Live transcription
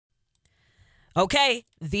Okay,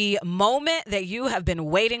 the moment that you have been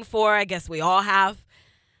waiting for, I guess we all have,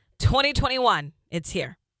 2021, it's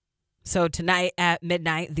here. So tonight at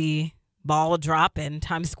midnight, the ball will drop in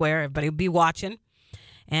Times Square. Everybody will be watching,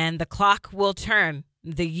 and the clock will turn.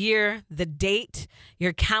 The year, the date,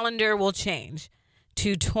 your calendar will change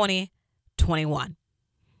to 2021.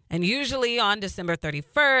 And usually on December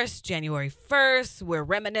 31st, January 1st, we're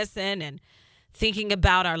reminiscing and thinking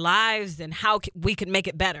about our lives and how we can make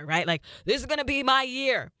it better, right? Like, this is going to be my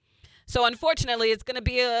year. So unfortunately, it's going to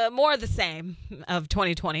be more of the same of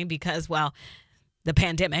 2020 because, well, the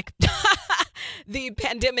pandemic. The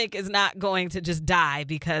pandemic is not going to just die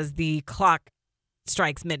because the clock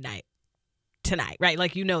strikes midnight tonight, right?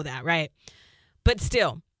 Like, you know that, right? But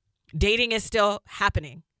still, dating is still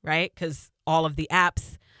happening, right? Because all of the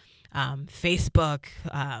apps, Facebook,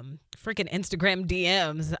 freaking Instagram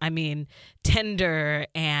DMs, I mean, Tinder,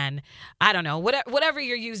 and I don't know, whatever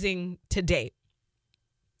you're using to date,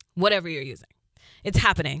 whatever you're using, it's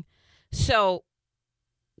happening. So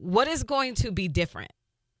what is going to be different?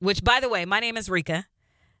 Which, by the way, my name is Rika.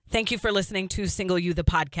 Thank you for listening to Single You, the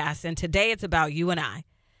podcast. And today it's about you and I,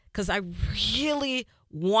 because I really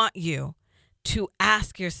want you to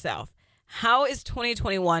ask yourself, how is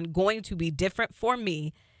 2021 going to be different for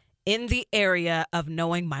me in the area of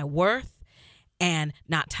knowing my worth and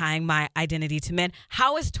not tying my identity to men?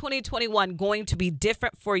 How is 2021 going to be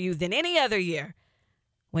different for you than any other year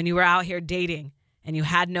when you were out here dating and you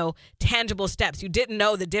had no tangible steps? You didn't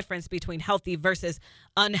know the difference between healthy versus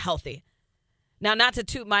unhealthy. Now, not to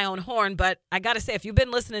toot my own horn, but I got to say, if you've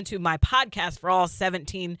been listening to my podcast for all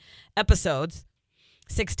 17 episodes,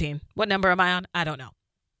 16, what number am I on? I don't know.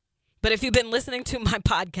 But if you've been listening to my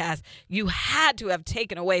podcast, you had to have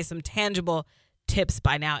taken away some tangible tips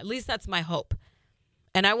by now. At least that's my hope.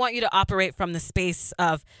 And I want you to operate from the space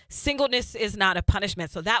of singleness is not a punishment.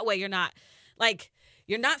 So that way you're not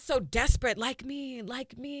so desperate like me.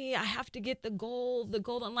 I have to get the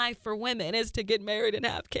golden life for women is to get married and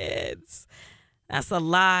have kids. That's a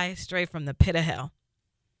lie straight from the pit of hell.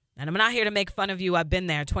 And I'm not here to make fun of you. I've been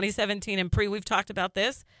there. 2017 and we've talked about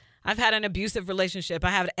this. I've had an abusive relationship.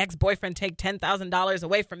 I have an ex-boyfriend take $10,000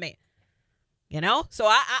 away from me. You know? So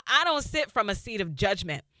I don't sit from a seat of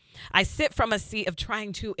judgment. I sit from a seat of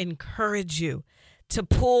trying to encourage you to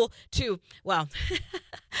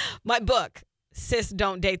my book, Sis,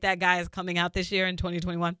 Don't Date That Guy, is coming out this year in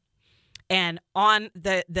 2021. And on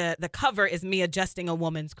the cover is me adjusting a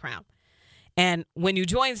woman's crown. And when you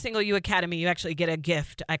join Single You Academy, you actually get a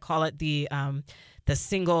gift. I call it the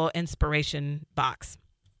single inspiration box.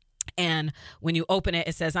 And when you open it,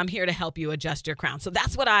 it says, I'm here to help you adjust your crown. So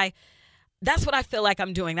that's what I feel like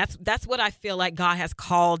I'm doing. That's what I feel like God has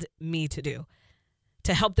called me to do,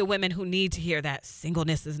 to help the women who need to hear that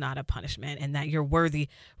singleness is not a punishment and that you're worthy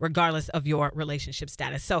regardless of your relationship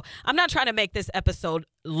status. So I'm not trying to make this episode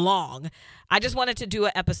long. I just wanted to do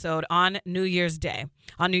an episode on New Year's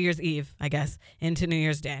Eve, I guess, into New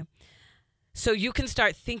Year's Day. So you can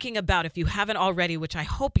start thinking about, if you haven't already, which I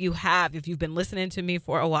hope you have if you've been listening to me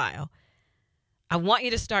for a while, I want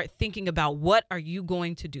you to start thinking about what are you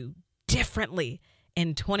going to do differently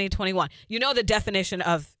in 2021. You know the definition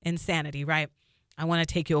of insanity, right? I want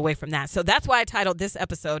to take you away from that. So that's why I titled this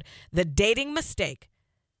episode, The Dating Mistake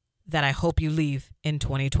That I Hope You Leave in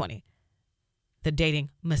 2020. The dating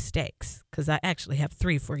mistakes, because I actually have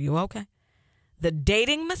 3 for you, okay? The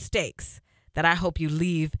dating mistakes that I hope you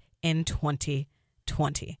leave in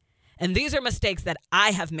 2020. And these are mistakes that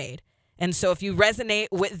I have made. And so if you resonate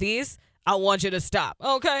with these, I want you to stop,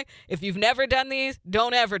 okay? If you've never done these,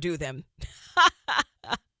 don't ever do them.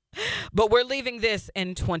 But we're leaving this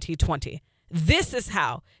in 2020. This is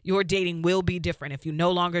how your dating will be different if you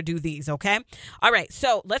no longer do these, okay? All right,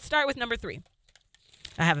 so let's start with number 3.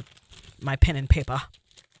 I have my pen and paper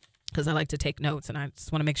because I like to take notes, and I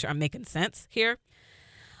just want to make sure I'm making sense here.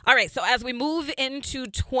 All right, so as we move into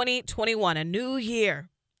 2021, a new year,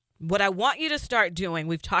 what I want you to start doing,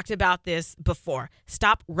 we've talked about this before,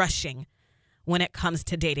 stop rushing when it comes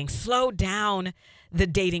to dating. Slow down the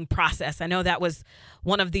dating process. I know that was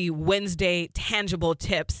one of the Wednesday tangible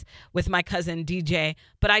tips with my cousin DJ,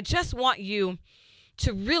 but I just want you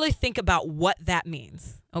to really think about what that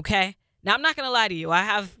means, okay? Now, I'm not going to lie to you. I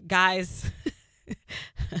have guys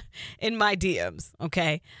in my DMs,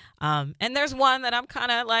 okay? And there's one that I'm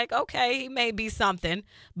kind of like, okay, he may be something.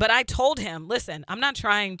 But I told him, listen, I'm not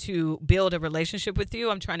trying to build a relationship with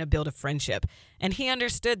you. I'm trying to build a friendship. And he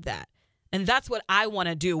understood that. And that's what I want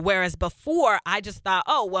to do. Whereas before, I just thought,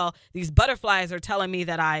 oh, well, these butterflies are telling me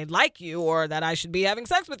that I like you or that I should be having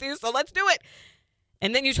sex with you, so let's do it.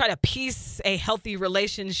 And then you try to piece a healthy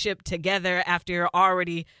relationship together after you're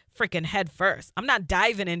already freaking head first. I'm not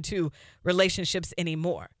diving into relationships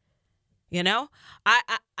anymore. You know,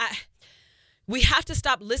 we have to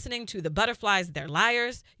stop listening to the butterflies. They're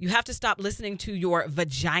liars. You have to stop listening to your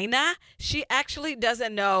vagina. She actually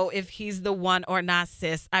doesn't know if he's the one or not,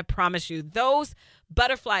 sis. I promise you, those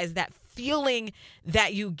butterflies, that feeling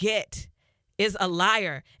that you get is a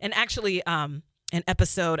liar. And actually, an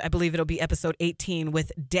episode, I believe it'll be episode 18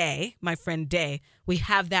 with Day, my friend Day, we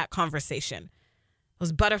have that conversation.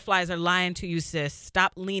 Those butterflies are lying to you, sis.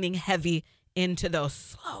 Stop leaning heavy into those.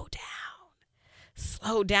 Slow down.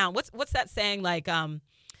 Slow down. What's that saying? Like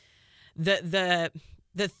the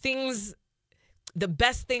things, the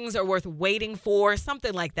best things are worth waiting for,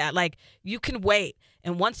 something like that. Like you can wait.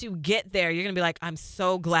 And once you get there, you're going to be like, I'm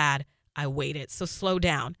so glad I waited. So slow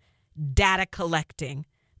down. Data collecting,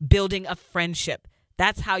 building a friendship.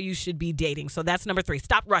 That's how you should be dating. So that's number 3.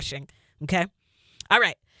 Stop rushing. Okay. All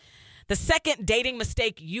right. The second dating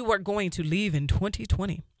mistake you are going to leave in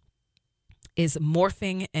 2020 is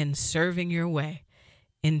morphing and serving your way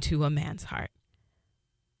into a man's heart.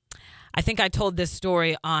 I think I told this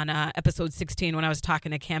story on episode 16 when I was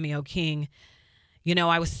talking to Cameo King. You know,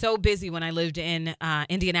 I was so busy when I lived in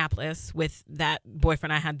Indianapolis with that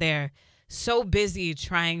boyfriend I had there, so busy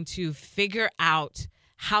trying to figure out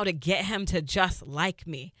how to get him to just like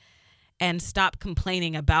me and stop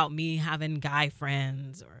complaining about me having guy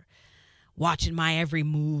friends or watching my every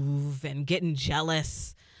move and getting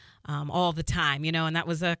jealous all the time, you know, and that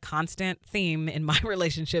was a constant theme in my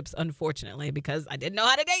relationships, unfortunately, because I didn't know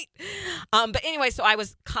how to date. But anyway, so I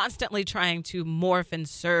was constantly trying to morph and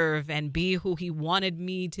serve and be who he wanted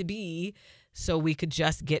me to be so we could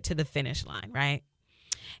just get to the finish line, right?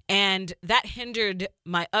 And that hindered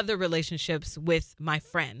my other relationships with my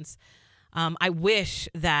friends. I wish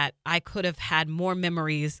that I could have had more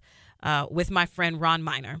memories with my friend Ron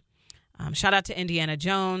Miner. Shout out to Indiana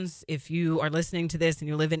Jones. If you are listening to this and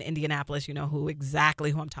you live in Indianapolis, you know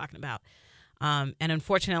exactly who I'm talking about. And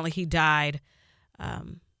unfortunately, he died, I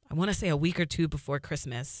want to say a week or two before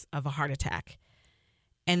Christmas of a heart attack.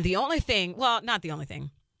 And the only thing, well, not the only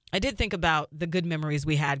thing, I did think about the good memories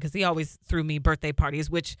we had because he always threw me birthday parties,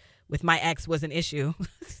 which with my ex was an issue,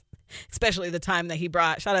 especially the time that he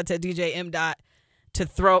brought, shout out to DJ M. to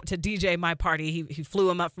DJ my party. He flew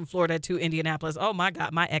him up from Florida to Indianapolis. Oh my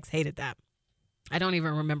God, my ex hated that. I don't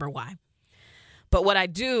even remember why. But what I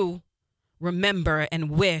do remember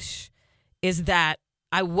and wish is that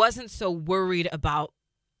I wasn't so worried about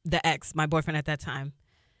the ex, my boyfriend at that time,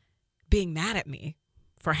 being mad at me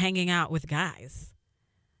for hanging out with guys.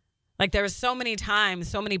 Like there were so many times,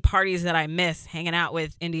 so many parties that I miss hanging out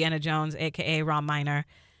with Indiana Jones, aka Ron Miner,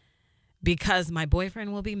 because my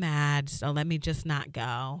boyfriend will be mad, so let me just not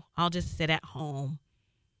go. I'll just sit at home.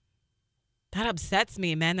 That upsets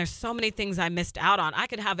me, man. There's so many things I missed out on. I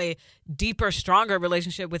could have a deeper, stronger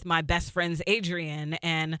relationship with my best friends, Adrian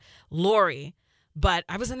and Lori, but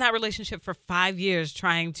I was in that relationship for 5 years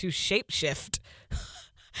trying to shapeshift,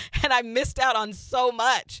 and I missed out on so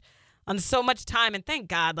much time. And thank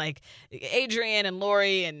God, like Adrian and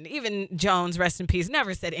Lori and even Jones, rest in peace,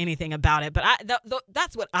 never said anything about it. But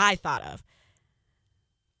that's what I thought of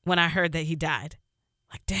when I heard that he died.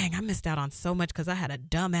 Like, dang, I missed out on so much because I had a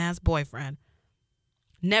dumbass boyfriend.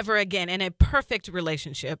 Never again. In a perfect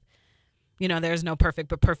relationship, you know, there's no perfect,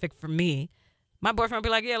 but perfect for me. My boyfriend would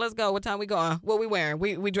be like, yeah, let's go. What time we going? What we wearing?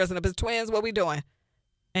 We dressing up as twins? What we doing?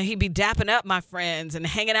 And he'd be dapping up my friends and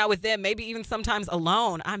hanging out with them, maybe even sometimes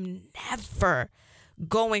alone. I'm never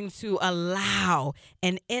going to allow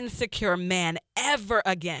an insecure man ever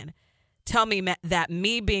again tell me that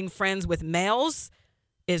me being friends with males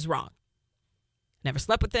is wrong. Never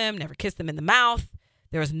slept with them, never kissed them in the mouth.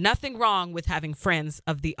 There is nothing wrong with having friends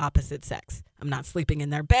of the opposite sex. I'm not sleeping in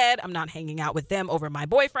their bed. I'm not hanging out with them over my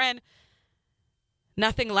boyfriend.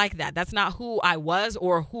 Nothing like that. That's not who I was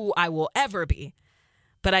or who I will ever be.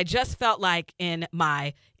 But I just felt like in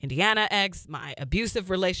my Indiana ex, my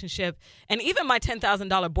abusive relationship, and even my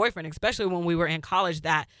 $10,000 boyfriend, especially when we were in college,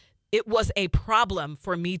 that it was a problem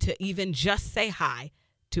for me to even just say hi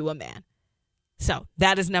to a man. So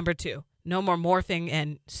that is number 2. No more morphing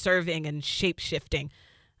and serving and shape-shifting.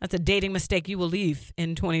 That's a dating mistake you will leave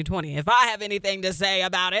in 2020. If I have anything to say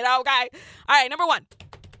about it, okay. All right, number 1.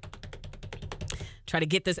 Try to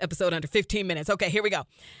get this episode under 15 minutes. Okay, here we go.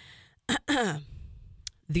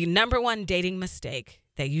 The number 1 dating mistake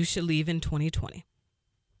that you should leave in 2020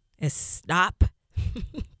 is stop.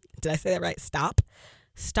 Did I say that right? Stop.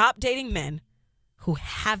 Stop dating men who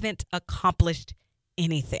haven't accomplished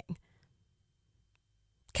anything.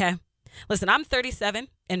 Okay? Listen, I'm 37.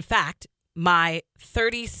 In fact, my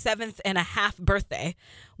 37th and a half birthday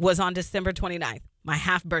was on December 29th. My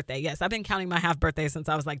half birthday. Yes, I've been counting my half birthday since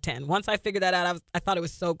I was like 10. Once I figured that out, I thought it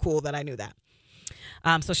was so cool that I knew that.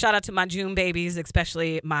 So shout out to my June babies,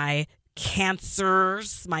 especially my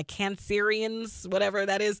Cancers, my Cancerians, whatever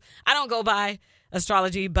that is. I don't go by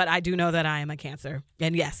astrology, but I do know that I am a Cancer.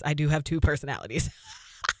 And yes, I do have two personalities.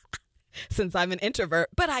 Since I'm an introvert,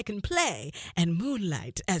 but I can play and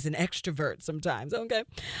moonlight as an extrovert sometimes, okay?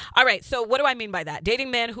 All right, so what do I mean by that?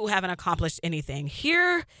 Dating men who haven't accomplished anything.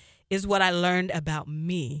 Here is what I learned about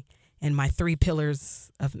me and my 3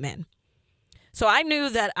 pillars of men. So I knew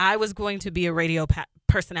that I was going to be a radio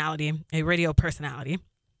personality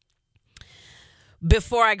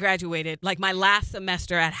before I graduated. Like my last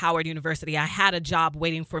semester at Howard University, I had a job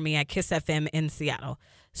waiting for me at Kiss FM in Seattle.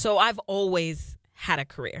 So I've always had a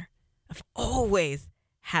career.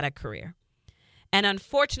 And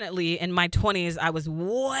unfortunately, in my 20s, I was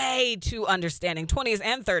way too understanding. 20s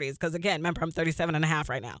and 30s, because again, remember, I'm 37 and a half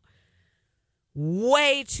right now.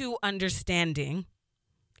 Way too understanding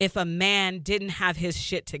if a man didn't have his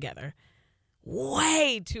shit together.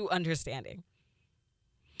 Way too understanding.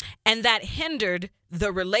 And that hindered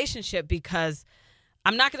the relationship because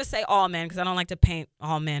I'm not going to say all men, because I don't like to paint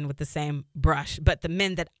all men with the same brush, but the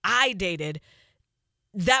men that I dated,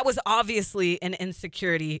 that was obviously an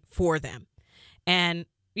insecurity for them. And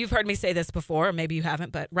you've heard me say this before, or maybe you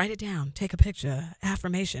haven't, but write it down. Take a picture,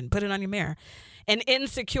 affirmation, put it on your mirror. An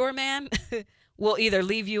insecure man will either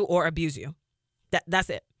leave you or abuse you. That's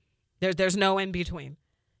it. There's no in between.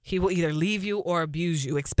 He will either leave you or abuse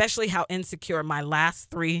you, especially how insecure my last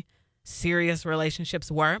 3 serious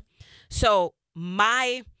relationships were. So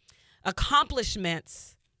my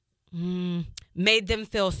accomplishments made them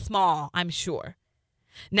feel small, I'm sure.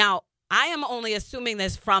 Now, I am only assuming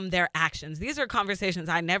this from their actions. These are conversations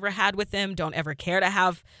I never had with them, don't ever care to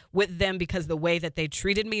have with them, because the way that they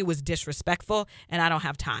treated me was disrespectful, and I don't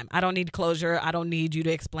have time. I don't need closure. I don't need you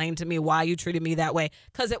to explain to me why you treated me that way,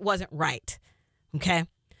 because it wasn't right, okay?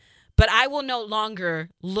 But I will no longer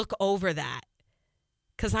look over that,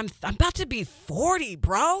 because I'm about to be 40,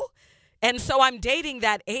 bro. And so I'm dating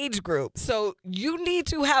that age group. So you need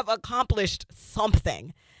to have accomplished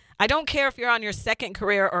something. I don't care if you're on your second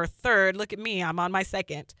career or third. Look at me. I'm on my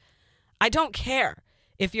second. I don't care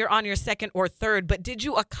if you're on your second or third, but did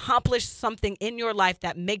you accomplish something in your life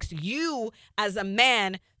that makes you as a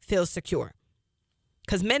man feel secure?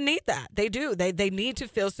 Because men need that. They do. They need to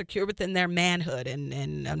feel secure within their manhood.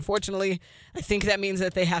 And unfortunately, I think that means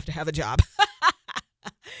that they have to have a job.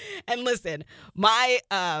 And listen, my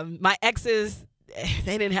exes,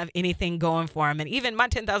 they didn't have anything going for him. And even my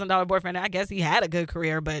 $10,000 boyfriend, I guess he had a good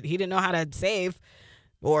career, but he didn't know how to save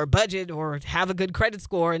or budget or have a good credit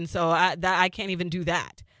score. And so I can't even do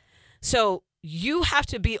that. So you have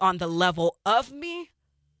to be on the level of me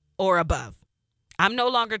or above. I'm no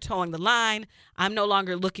longer towing the line. I'm no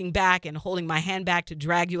longer looking back and holding my hand back to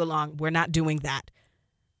drag you along. We're not doing that.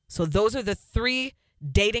 So those are the 3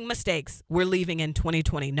 dating mistakes we're leaving in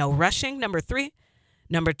 2020. No rushing, number 3.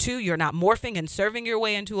 Number 2, you're not morphing and serving your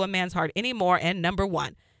way into a man's heart anymore. And number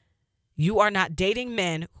 1, you are not dating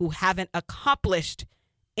men who haven't accomplished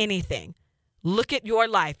anything. Look at your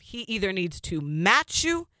life. He either needs to match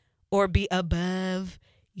you or be above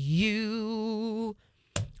you.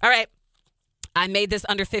 All right. I made this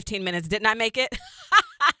under 15 minutes. Didn't I make it?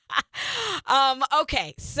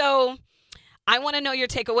 Okay. So I want to know your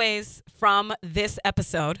takeaways from this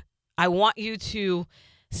episode. I want you to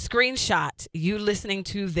screenshot you listening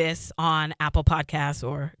to this on Apple Podcasts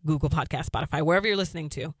or Google Podcasts, Spotify, wherever you're listening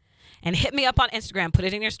to, and hit me up on Instagram, put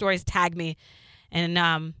it in your stories, tag me,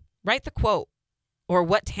 and write the quote or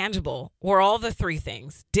what tangible or all the 3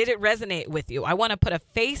 things. Did it resonate with you? I want to put a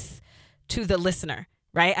face to the listener,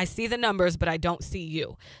 right? I see the numbers, but I don't see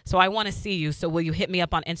you. So I want to see you. So will you hit me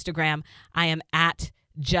up on Instagram? I am at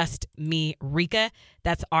Just Me Rika.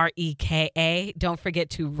 That's REKA. Don't forget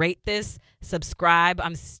to rate this, subscribe.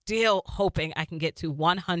 I'm still hoping I can get to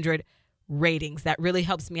 100 ratings. That really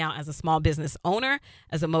helps me out as a small business owner,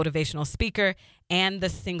 as a motivational speaker, and the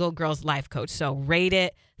Single Girls Life Coach. So rate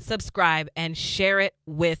it, subscribe, and share it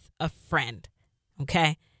with a friend.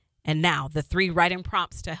 Okay? And now the 3 writing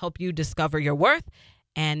prompts to help you discover your worth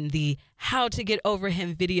and the How to Get Over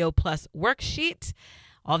Him Video Plus worksheet.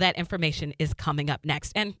 All that information is coming up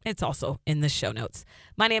next, and it's also in the show notes.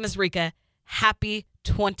 My name is Rika. Happy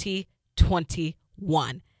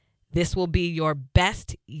 2021. This will be your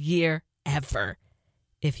best year ever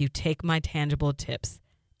if you take my tangible tips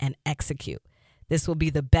and execute. This will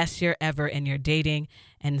be the best year ever in your dating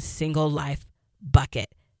and single life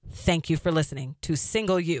bucket. Thank you for listening to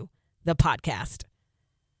Single You, the podcast.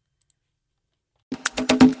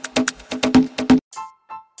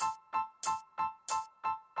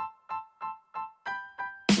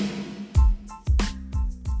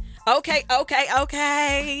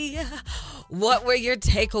 Okay. What were your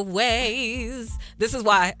takeaways? This is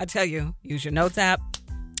why I tell you, use your notes app,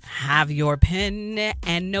 have your pen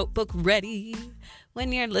and notebook ready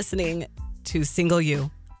when you're listening to Single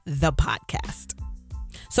You, the podcast.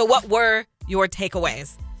 So what were your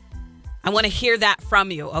takeaways? I want to hear that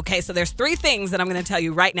from you. Okay, so there's 3 things that I'm going to tell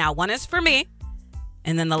you right now. One is for me,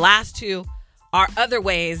 and then the last 2 are other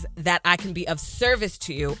ways that I can be of service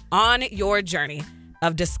to you on your journey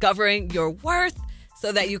of discovering your worth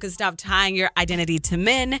so that you can stop tying your identity to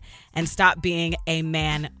men and stop being a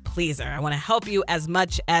man pleaser. I want to help you as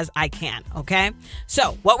much as I can, okay?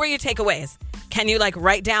 So what were your takeaways? Can you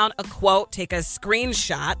write down a quote, take a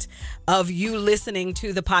screenshot of you listening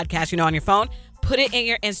to the podcast, on your phone, put it in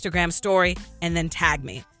your Instagram story, and then tag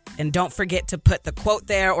me. And don't forget to put the quote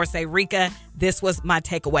there or say, Rika, this was my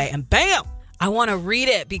takeaway. And bam! I want to read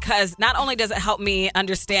it because not only does it help me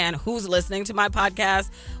understand who's listening to my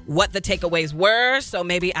podcast, what the takeaways were, so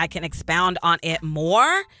maybe I can expound on it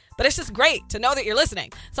more, but it's just great to know that you're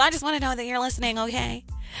listening. So I just want to know that you're listening, okay?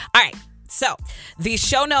 All right. So the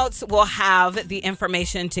show notes will have the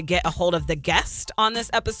information to get a hold of the guest on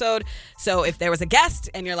this episode. So if there was a guest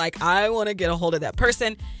and you're like, I want to get a hold of that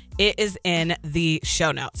person, it is in the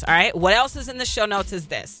show notes. All right. What else is in the show notes is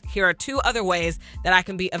this. Here are 2 other ways that I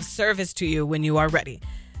can be of service to you when you are ready.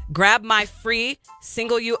 Grab my free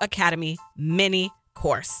Single You Academy mini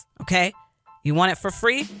course. Okay. You want it for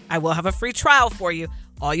free? I will have a free trial for you.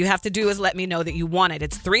 All you have to do is let me know that you want it.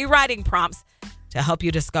 It's 3 writing prompts to help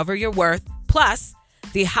you discover your worth, plus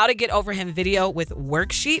the How to Get Over Him video with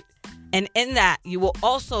worksheet. And in that, you will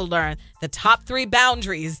also learn the top 3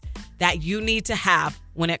 boundaries that you need to have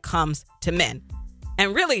when it comes to men.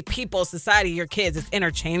 And really, people, society, your kids, it's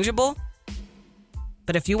interchangeable.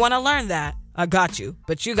 But if you want to learn that, I got you.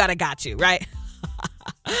 But you got you, right?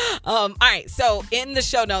 All right. So in the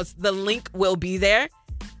show notes, the link will be there.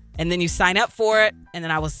 And then you sign up for it. And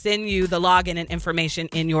then I will send you the login and information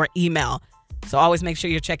in your email. So always make sure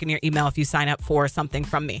you're checking your email if you sign up for something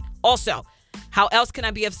from me. Also, how else can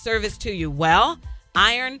I be of service to you? Well,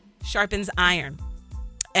 iron sharpens iron.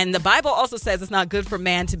 And the Bible also says it's not good for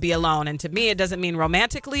man to be alone. And to me, it doesn't mean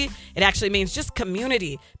romantically. It actually means just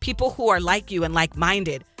community, people who are like you and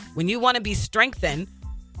like-minded. When you want to be strengthened,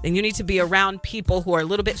 then you need to be around people who are a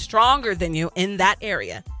little bit stronger than you in that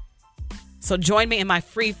area. So join me in my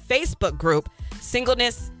free Facebook group,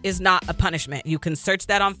 Singleness is Not a Punishment. You can search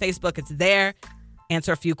that on Facebook. It's there.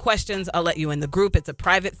 Answer a few questions. I'll let you in the group. It's a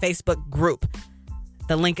private Facebook group.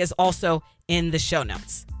 The link is also in the show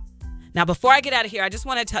notes. Now, before I get out of here, I just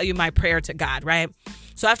want to tell you my prayer to God, right?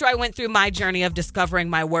 So after I went through my journey of discovering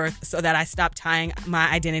my worth so that I stopped tying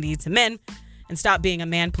my identity to men and stopped being a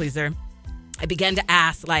man pleaser, I began to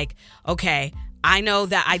ask, okay, I know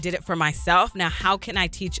that I did it for myself. Now, how can I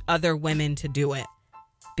teach other women to do it?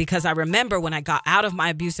 Because I remember when I got out of my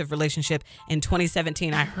abusive relationship in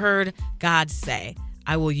 2017, I heard God say,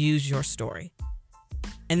 I will use your story.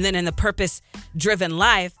 And then in the Purpose-Driven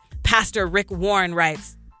Life, Pastor Rick Warren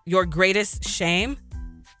writes, your greatest shame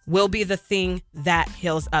will be the thing that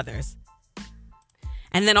heals others.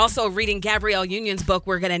 And then also reading Gabrielle Union's book,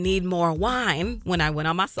 We're Gonna Need More Wine, when I went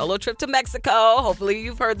on my solo trip to Mexico. Hopefully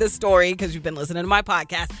you've heard this story because you've been listening to my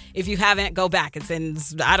podcast. If you haven't, go back. It's in,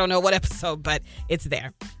 I don't know what episode, but it's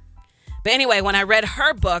there. But anyway, when I read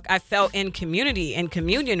her book, I felt in community and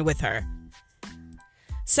communion with her.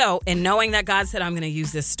 So in knowing that God said, I'm going to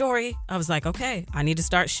use this story, I was like, okay, I need to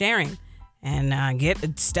start sharing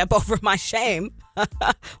and step over my shame.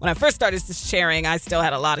 When I first started sharing, I still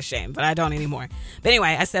had a lot of shame, but I don't anymore. But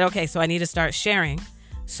anyway, I said, okay, so I need to start sharing.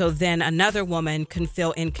 So then another woman can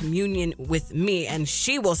feel in communion with me and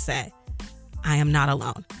she will say, I am not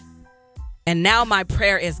alone. And now my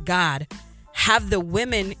prayer is, God, have the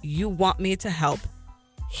women you want me to help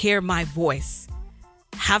hear my voice.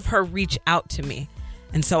 Have her reach out to me.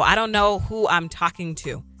 And so I don't know who I'm talking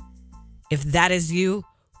to. If that is you,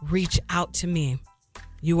 reach out to me.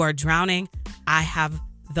 You are drowning. I have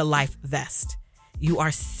the life vest. You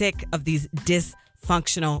are sick of these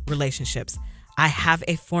dysfunctional relationships. I have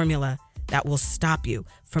a formula that will stop you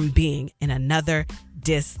from being in another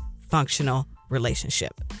dysfunctional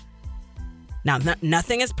relationship. Now,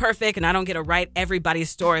 nothing is perfect, and I don't get to write everybody's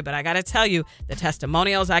story, but I got to tell you the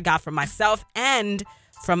testimonials I got from myself and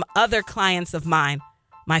from other clients of mine,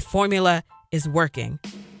 my formula is working.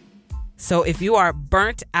 So if you are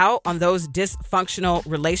burnt out on those dysfunctional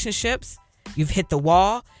relationships, You've hit the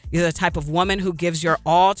wall. You're the type of woman who gives your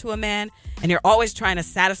all to a man, and you're always trying to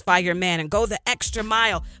satisfy your man and go the extra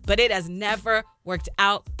mile, but it has never worked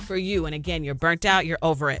out for you. And again, you're burnt out. You're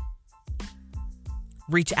over it.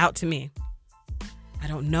 Reach out to me. I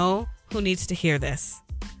don't know who needs to hear this,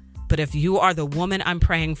 but if you are the woman I'm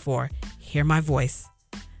praying for, hear my voice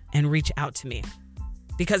and reach out to me,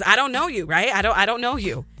 because I don't know you, right? I don't know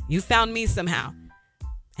you. You found me somehow.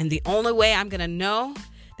 And the only way I'm going to know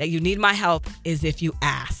that you need my help is if you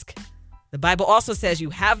ask. The Bible also says you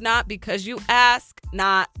have not because you ask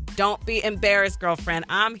not. Don't be embarrassed, girlfriend.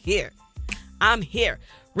 I'm here.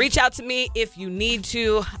 Reach out to me if you need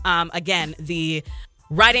to. Again, the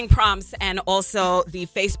writing prompts and also the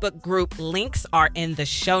Facebook group links are in the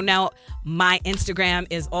show note. My Instagram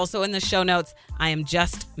is also in the show notes. I am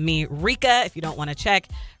just me, Rika. If you don't want to check,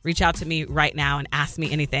 reach out to me right now and ask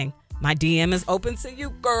me anything. My DM is open to you,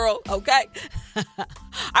 girl. Okay.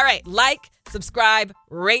 All right. Like, subscribe,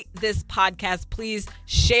 rate this podcast. Please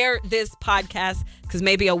share this podcast, because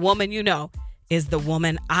maybe a woman you know is the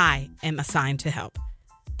woman I am assigned to help.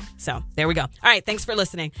 So there we go. All right. Thanks for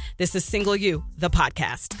listening. This is Single You, the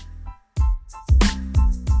podcast.